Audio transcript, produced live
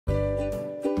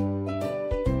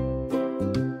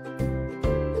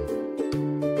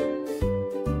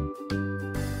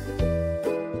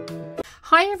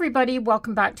Hi everybody,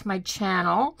 welcome back to my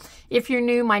channel. If you're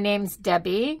new, my name's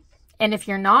Debbie. And if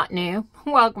you're not new,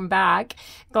 welcome back.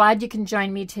 Glad you can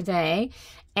join me today.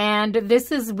 And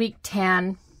this is week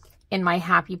 10 in my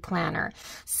Happy Planner.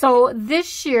 So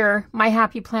this year, my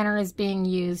Happy Planner is being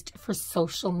used for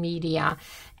social media.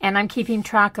 And I'm keeping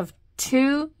track of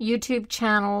 2 YouTube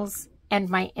channels and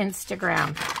my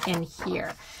Instagram in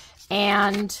here.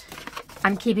 And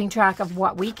I'm keeping track of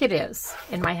what week it is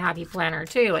in my Happy Planner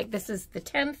too. Like this is the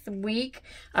 10th week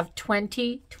of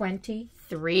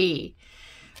 2023.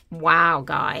 Wow,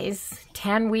 guys,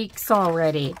 10 weeks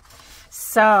already.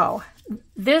 So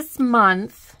this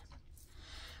month,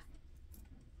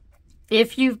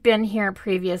 if you've been here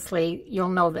previously, you'll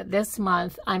know that this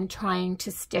month I'm trying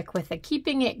to stick with a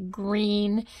keeping it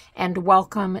green and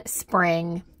welcome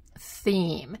spring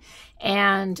theme.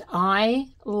 And I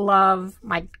love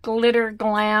my glitter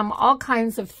glam, all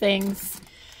kinds of things,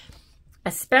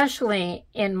 especially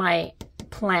in my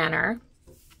planner.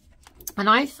 And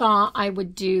I thought I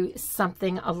would do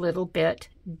something a little bit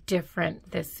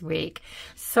different this week.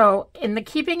 So in the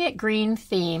Keeping It Green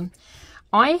theme,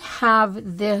 I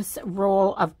have this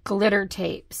roll of glitter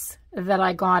tapes that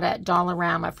I got at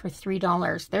Dollarama for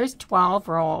 $3. There's 12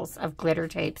 rolls of glitter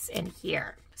tapes in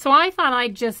here. So I thought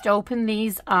I'd just open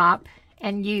these up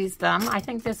and use them. I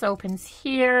think this opens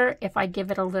here. If I give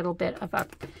it a little bit of a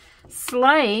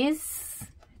slice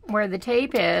where the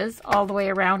tape is all the way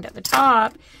around at the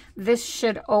top, this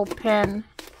should open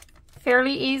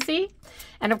fairly easy.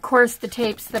 And of course the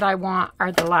tapes that I want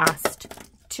are the last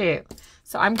 2.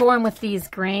 So I'm going with these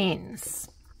greens.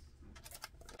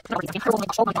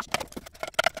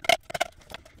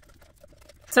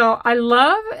 So I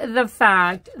love the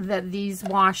fact that these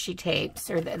washi tapes,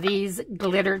 or these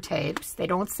glitter tapes, they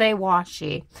don't say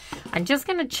washi. I'm just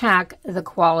going to check the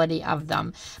quality of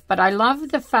them. But I love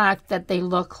the fact that they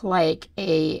look like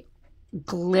a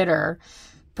glitter,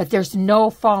 but there's no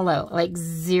fallout, like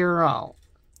 0.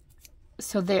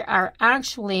 So they are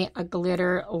actually a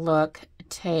glitter look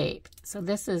tape. So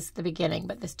this is the beginning,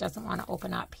 but this doesn't want to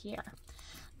open up here.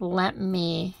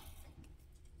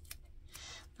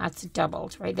 That's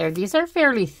doubled right there. These are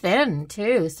fairly thin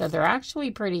too, so they're actually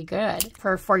pretty good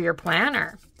for your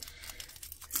planner.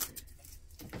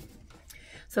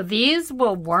 So these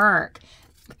will work.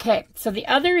 Okay, so the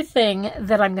other thing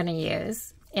that I'm going to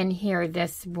use in here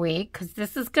this week, because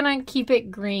this is going to keep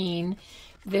it green,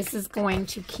 this is going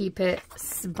to keep it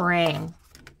spring.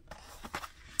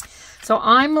 So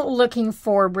I'm looking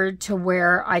forward to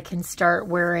where I can start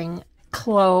wearing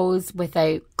clothes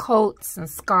without coats and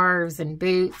scarves and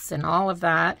boots and all of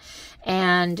that,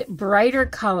 and brighter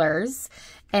colors.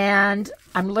 And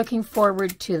I'm looking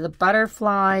forward to the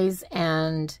butterflies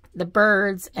and the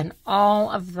birds and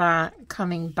all of that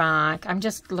coming back. I'm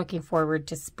just looking forward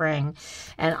to spring.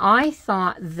 And I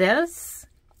thought this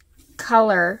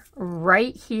color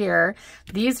right here,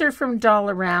 these are from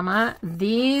Dollarama.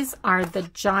 These are the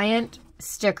giant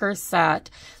sticker set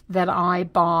that I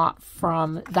bought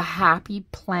from the Happy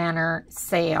Planner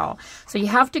sale. So you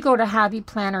have to go to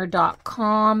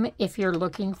happyplanner.com if you're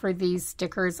looking for these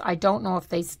stickers. I don't know if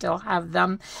they still have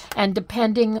them, and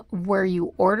depending where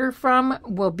you order from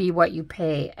will be what you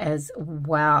pay as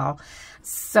well.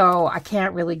 So I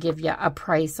can't really give you a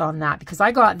price on that because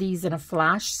I got these in a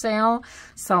flash sale,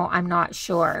 so I'm not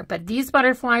sure. But these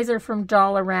butterflies are from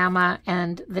Dollarama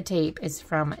and the tape is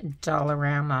from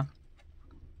Dollarama.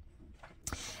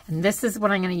 And this is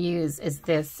what I'm going to use, is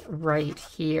this right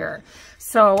here.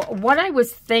 So what I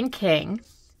was thinking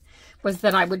was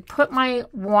that I would put my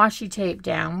washi tape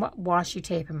down. What washi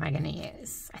tape am I going to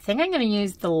use? I think I'm going to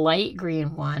use the light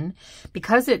green one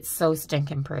because it's so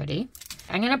stinking pretty.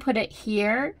 I'm going to put it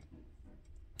here,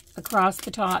 across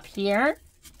the top here.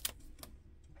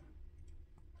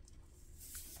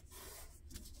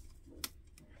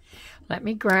 Let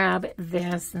me grab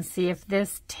this and see if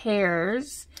this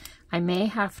tears. I may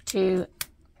have to,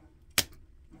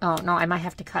 oh no, I might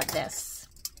have to cut this.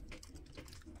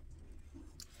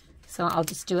 So I'll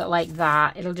just do it like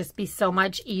that. It'll just be so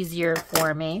much easier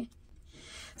for me.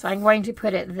 So I'm going to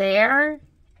put it there,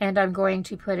 and I'm going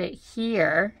to put it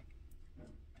here.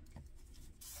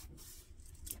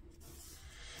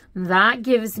 That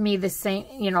gives me the same,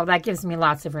 you know, that gives me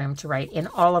lots of room to write in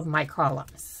all of my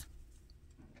columns.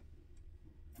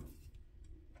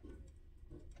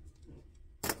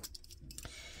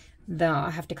 Though I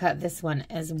have to cut this one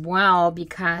as well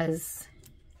because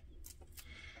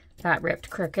that ripped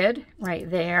crooked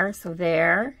right there. So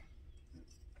there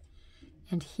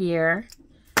and here.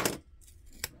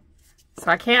 So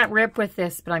I can't rip with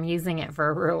this, but I'm using it for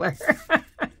a ruler.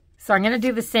 So I'm going to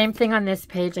do the same thing on this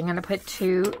page. I'm going to put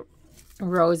 2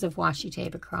 rows of washi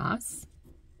tape across.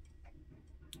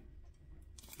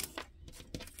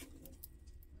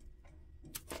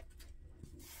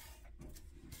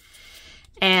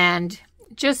 And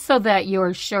just so that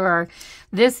you're sure,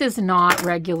 this is not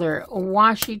regular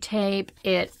washi tape.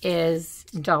 It is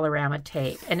Dollarama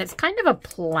tape. And it's kind of a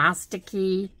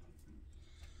plasticky,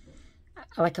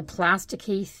 like a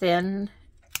plasticky thin,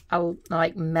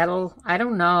 like metal. I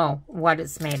don't know what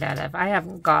it's made out of. I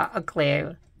haven't got a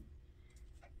clue.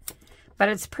 But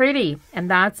it's pretty,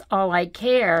 and that's all I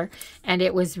care. And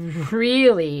it was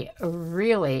really,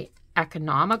 really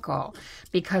economical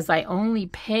because I only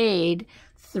paid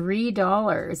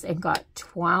 $3 and got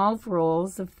 12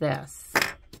 rolls of this.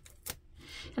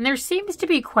 And there seems to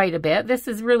be quite a bit. This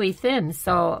is really thin,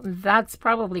 so that's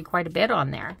probably quite a bit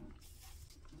on there.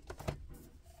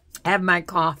 I have my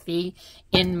coffee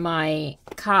in my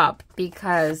cup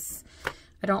because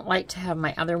I don't like to have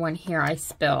my other one here. I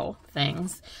spill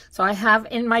things. So I have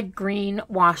in my green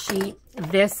washi.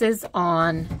 This is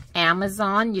on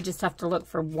Amazon. You just have to look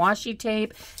for washi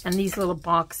tape, and these little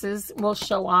boxes will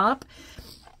show up.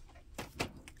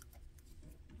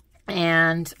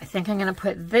 And I think I'm going to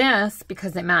put this,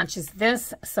 because it matches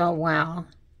this so well,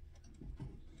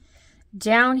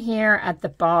 down here at the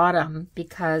bottom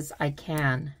because I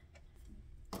can.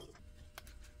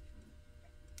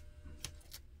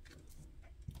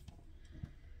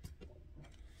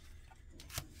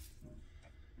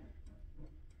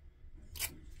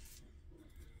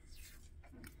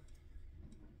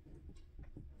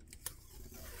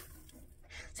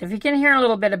 So if you can hear a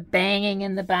little bit of banging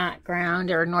in the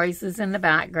background or noises in the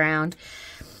background,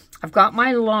 I've got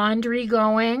my laundry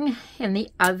going in the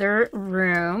other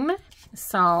room.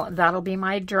 So that'll be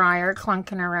my dryer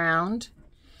clunking around.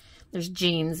 There's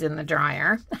jeans in the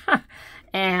dryer.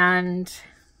 And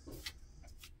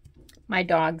my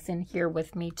dog's in here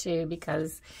with me too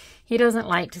because he doesn't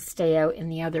like to stay out in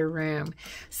the other room.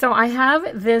 So I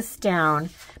have this down,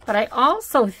 but I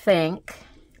also think,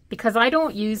 because I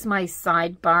don't use my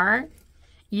sidebar,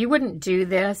 you wouldn't do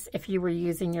this if you were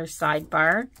using your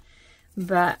sidebar,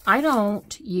 but I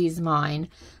don't use mine.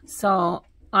 So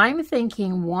I'm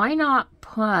thinking, why not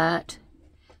put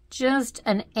just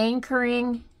an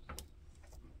anchoring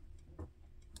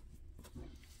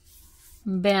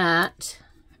bit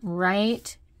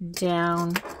right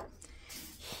down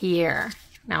here.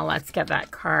 Now let's get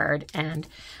that card, and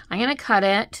I'm going to cut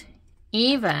it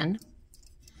even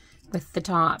with the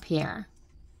top here,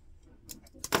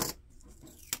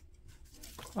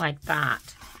 like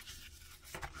that.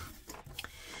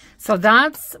 So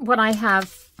that's what I have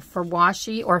for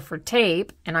washi or for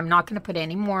tape, and I'm not going to put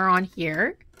any more on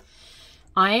here.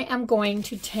 I am going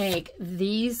to take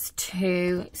these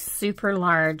two super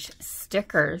large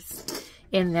stickers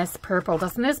in this purple.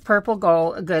 Doesn't this purple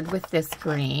go good with this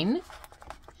green?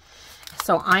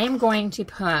 So I am going to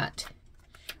put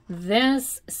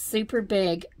this super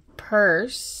big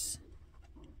purse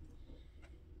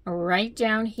right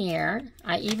down here.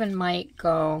 I even might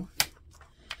go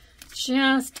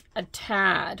just a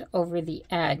tad over the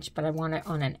edge, but I want it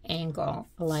on an angle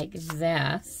like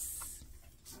this.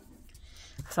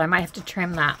 So I might have to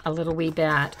trim that a little wee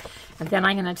bit. And then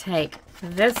I'm going to take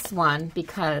this one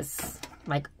because,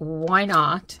 like, why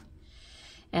not?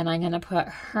 And I'm going to put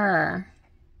her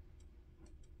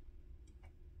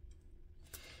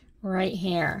right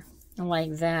here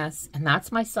like this. And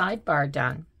that's my sidebar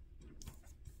done.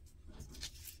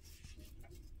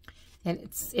 And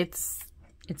it's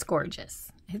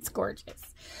gorgeous. It's gorgeous.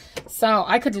 So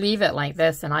I could leave it like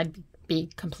this and I'd be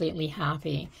completely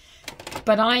happy.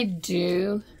 But I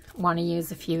do want to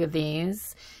use a few of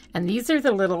these. And these are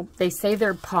the little, they say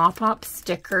they're pop-up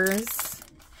stickers.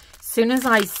 As soon as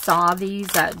I saw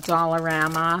these at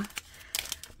Dollarama,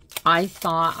 I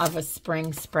thought of a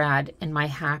spring spread in my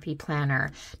Happy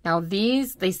Planner. Now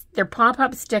these, they're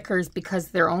pop-up stickers because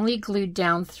they're only glued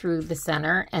down through the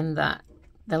center, and the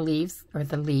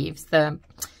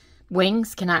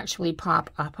wings can actually pop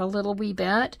up a little wee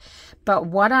bit. But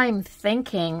what I'm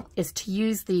thinking is to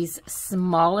use these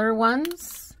smaller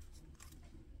ones,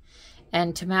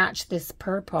 and to match this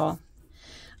purple,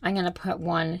 I'm going to put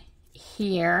one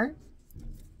here.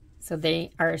 So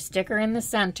they are a sticker in the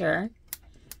center,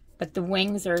 but the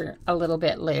wings are a little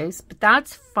bit loose, but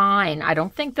that's fine. I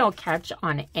don't think they'll catch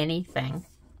on anything.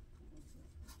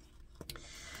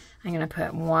 I'm going to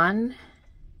put one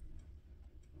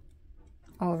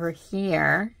over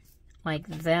here like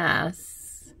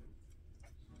this.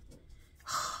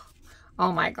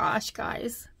 Oh my gosh,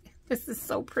 guys, this is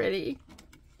so pretty.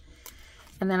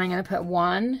 And then I'm going to put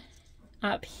one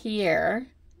up here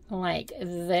like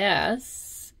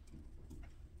this.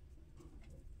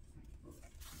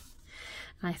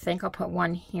 I think I'll put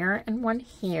one here and one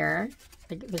here.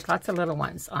 There's lots of little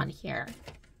ones on here.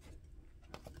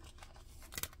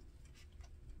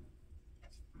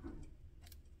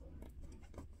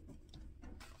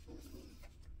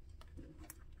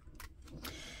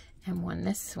 And one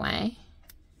this way.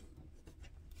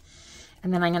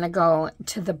 And then I'm going to go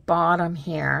to the bottom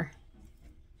here.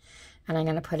 And I'm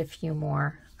going to put a few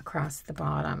more across the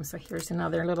bottom. So here's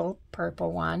another little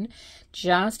purple one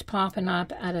just popping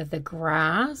up out of the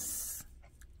grass.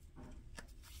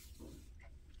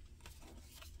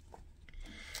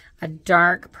 A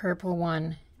dark purple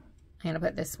one. I'm going to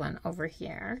put this one over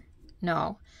here.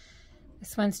 No,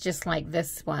 this one's just like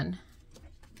this one.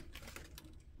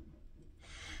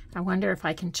 I wonder if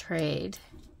I can trade.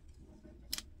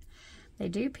 They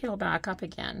do peel back up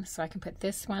again, so I can put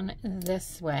this one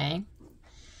this way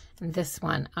and this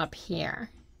one up here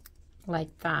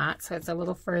like that, so it's a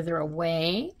little further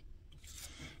away.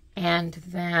 And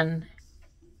then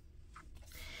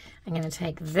I'm going to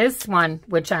take this one,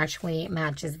 which actually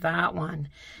matches that one,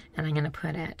 and I'm going to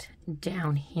put it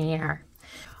down here.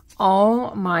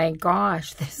 Oh my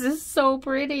gosh, this is so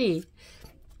pretty.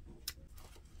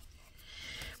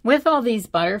 With all these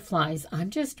butterflies, I'm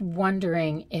just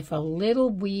wondering if a little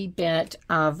wee bit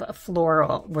of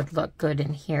floral would look good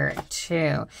in here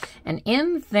too. And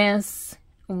in this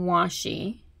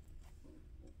washi,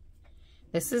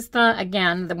 this is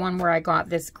again, the one where I got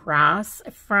this grass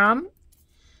from.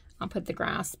 I'll put the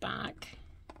grass back.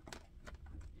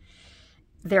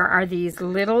 There are these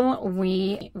little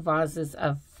wee vases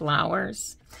of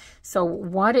flowers. So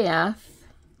what if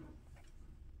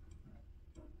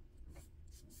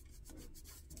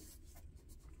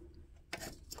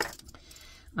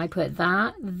I put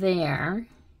that there.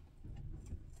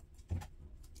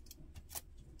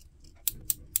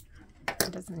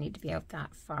 It doesn't need to be out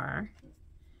that far.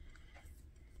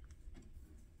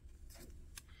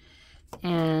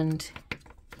 And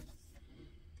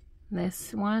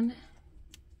this one,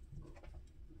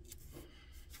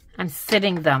 I'm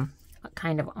sitting them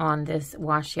kind of on this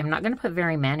washi. I'm not going to put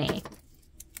very many. I'm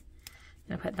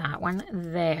going to put that one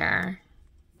there.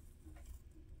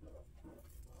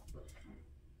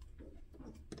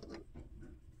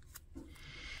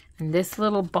 And this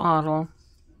little bottle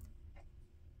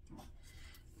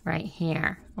right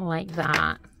here, like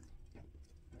that.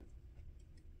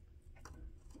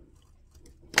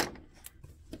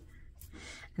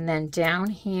 And then down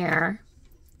here,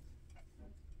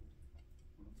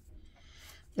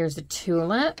 there's a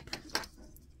tulip.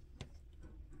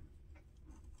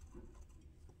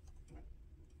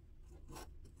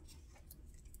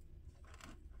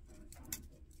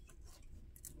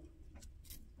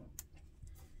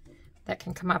 That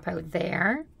can come up out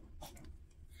there.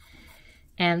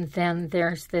 And then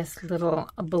there's this little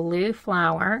blue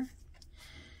flower.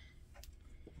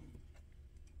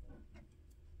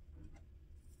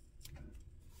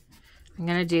 I'm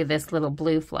going to do this little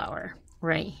blue flower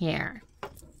right here.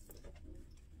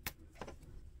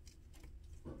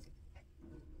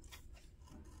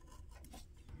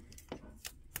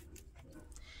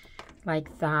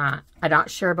 Like that. I'm not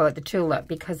sure about the tulip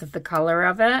because of the color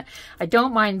of it. I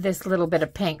don't mind this little bit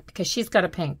of pink because she's got a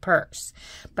pink purse.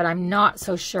 But I'm not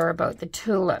so sure about the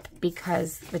tulip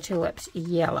because the tulip's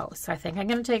yellow. So I think I'm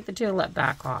going to take the tulip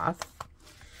back off.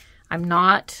 I'm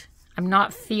not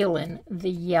feeling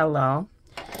the yellow.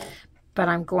 But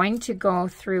I'm going to go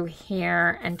through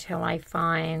here until I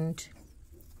find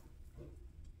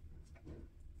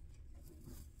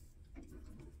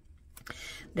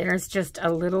there's just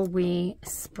a little wee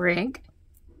sprig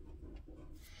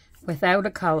without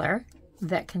a color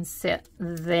that can sit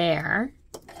there.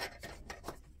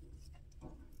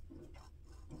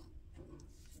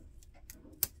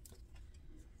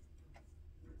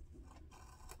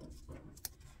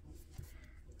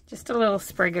 Just a little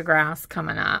sprig of grass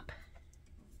coming up.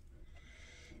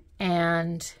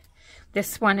 And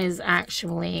this one is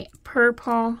actually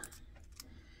purple.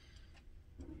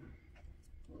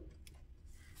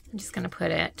 I'm just going to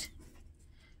put it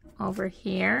over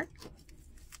here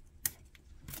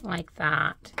like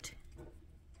that.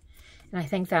 And I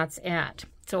think that's it.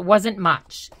 So it wasn't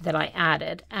much that I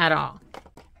added at all.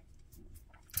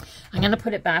 I'm going to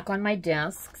put it back on my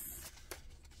discs.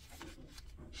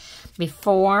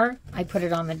 Before I put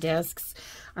it on the discs,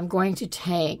 I'm going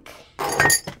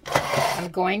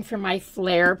for my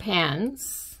flare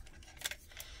pens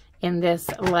in this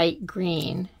light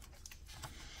green.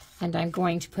 And I'm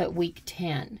going to put week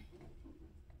 10.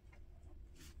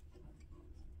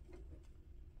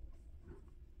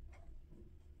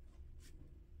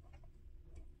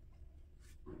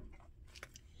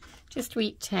 Just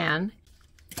week 10.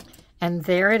 And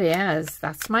there it is.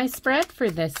 That's my spread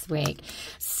for this week.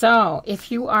 So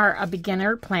if you are a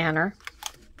beginner planner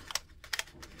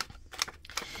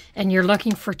and you're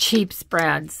looking for cheap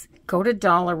spreads, go to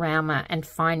Dollarama and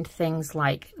find things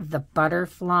like the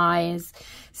butterflies,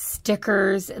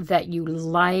 stickers that you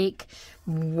like,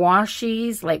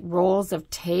 washies, like rolls of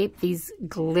tape. These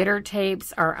glitter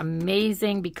tapes are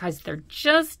amazing because they're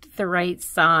just the right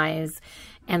size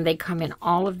and they come in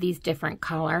all of these different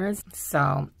colors.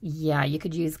 So yeah, you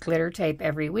could use glitter tape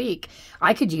every week.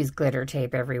 I could use glitter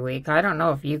tape every week. I don't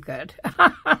know if you could.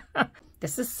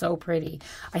 This is so pretty.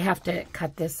 I have to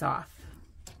cut this off.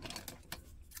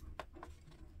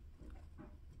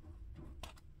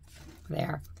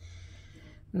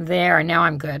 There, now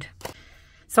I'm good.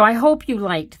 So I hope you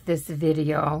liked this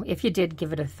video. If you did,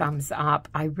 give it a thumbs up.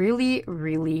 I really,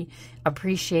 really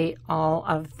appreciate all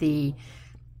of the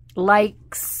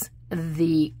likes,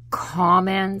 the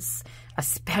comments,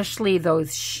 especially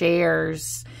those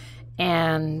shares,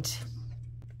 and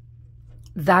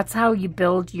that's how you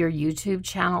build your YouTube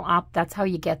channel up. That's how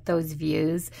you get those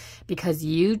views, because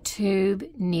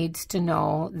YouTube needs to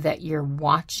know that you're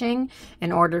watching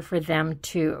in order for them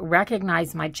to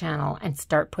recognize my channel and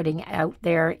start putting it out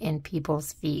there in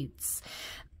people's feeds.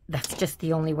 That's just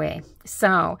the only way.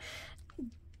 So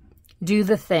do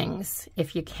the things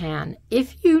if you can.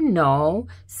 If you know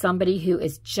somebody who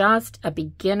is just a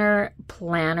beginner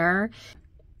planner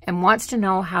and wants to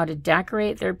know how to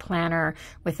decorate their planner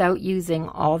without using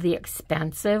all the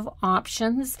expensive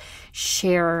options,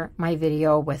 share my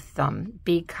video with them,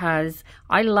 because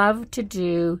I love to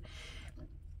do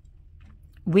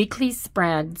weekly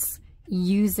spreads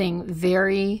using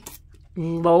very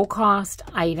low-cost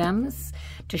items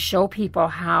to show people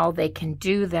how they can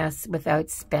do this without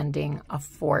spending a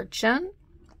fortune.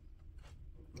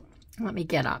 Let me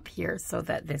get up here so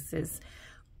that this is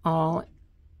all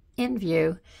in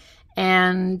view.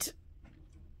 And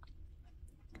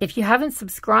if you haven't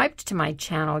subscribed to my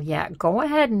channel yet, go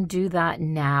ahead and do that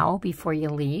now before you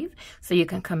leave, so you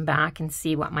can come back and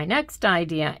see what my next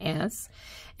idea is.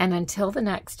 And until the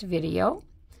next video,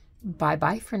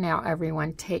 bye-bye for now,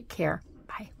 everyone. Take care.